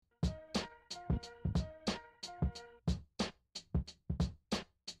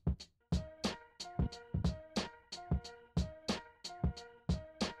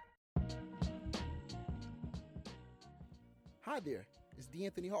Hi there, it's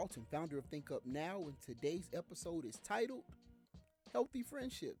D'Anthony Halton, founder of Think Up Now, and today's episode is titled Healthy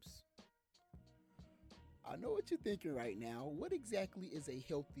Friendships. I know what you're thinking right now. What exactly is a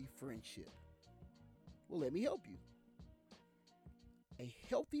healthy friendship? Well, let me help you. A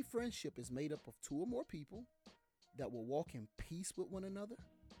healthy friendship is made up of two or more people that will walk in peace with one another,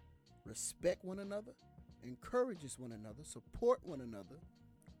 respect one another, encourages one another, support one another,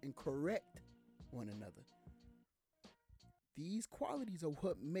 and correct one another. These qualities are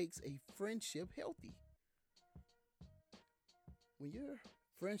what makes a friendship healthy. When your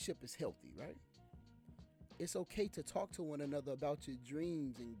friendship is healthy, right? It's okay to talk to one another about your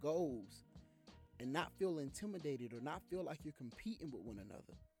dreams and goals and not feel intimidated or not feel like you're competing with one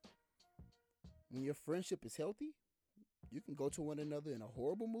another. When your friendship is healthy, you can go to one another in a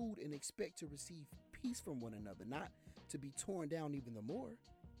horrible mood and expect to receive peace from one another, not to be torn down even the more.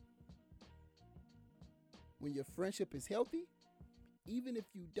 When your friendship is healthy, even if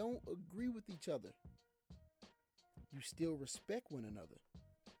you don't agree with each other, you still respect one another.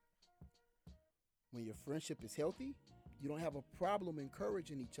 When your friendship is healthy, you don't have a problem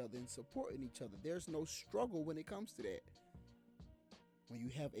encouraging each other and supporting each other. There's no struggle when it comes to that. When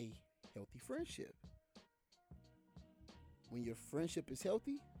you have a healthy friendship. When your friendship is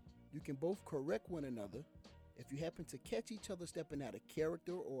healthy, you can both correct one another if you happen to catch each other stepping out of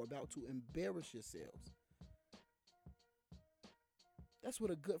character or about to embarrass yourselves. That's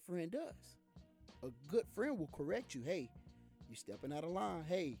what a good friend does. A good friend will correct you. Hey, you stepping out of line.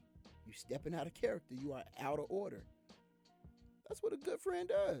 Hey, you stepping out of character. You are out of order. That's what a good friend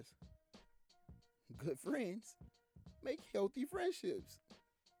does. Good friends make healthy friendships.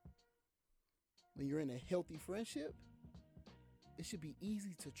 When you're in a healthy friendship, it should be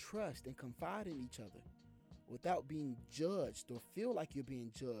easy to trust and confide in each other without being judged or feel like you're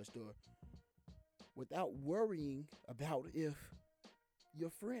being judged or without worrying about if your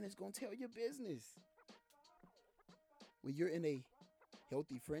friend is going to tell your business. When you're in a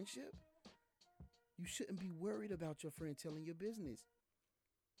healthy friendship, you shouldn't be worried about your friend telling your business.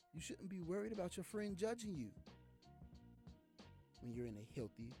 You shouldn't be worried about your friend judging you. When you're in a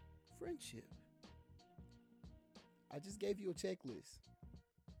healthy friendship. I just gave you a checklist.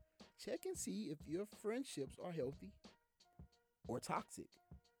 Check and see if your friendships are healthy or toxic.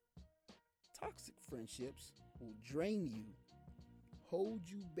 Toxic friendships will drain you, hold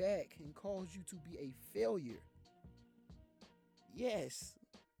you back, and cause you to be a failure. Yes,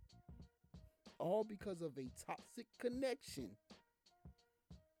 all because of a toxic connection.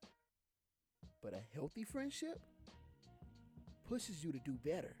 But a healthy friendship pushes you to do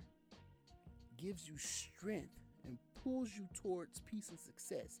better, gives you strength, and pulls you towards peace and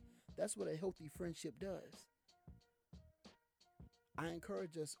success. That's what a healthy friendship does. I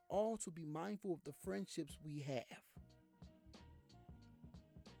encourage us all to be mindful of the friendships we have.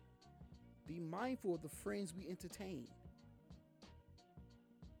 Be mindful of the friends we entertain.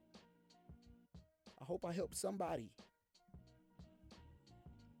 I hope I helped somebody.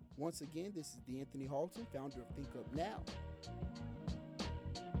 Once again, this is D'Anthony Halton, founder of Think Up Now.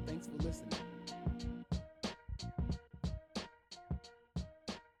 Thanks for listening.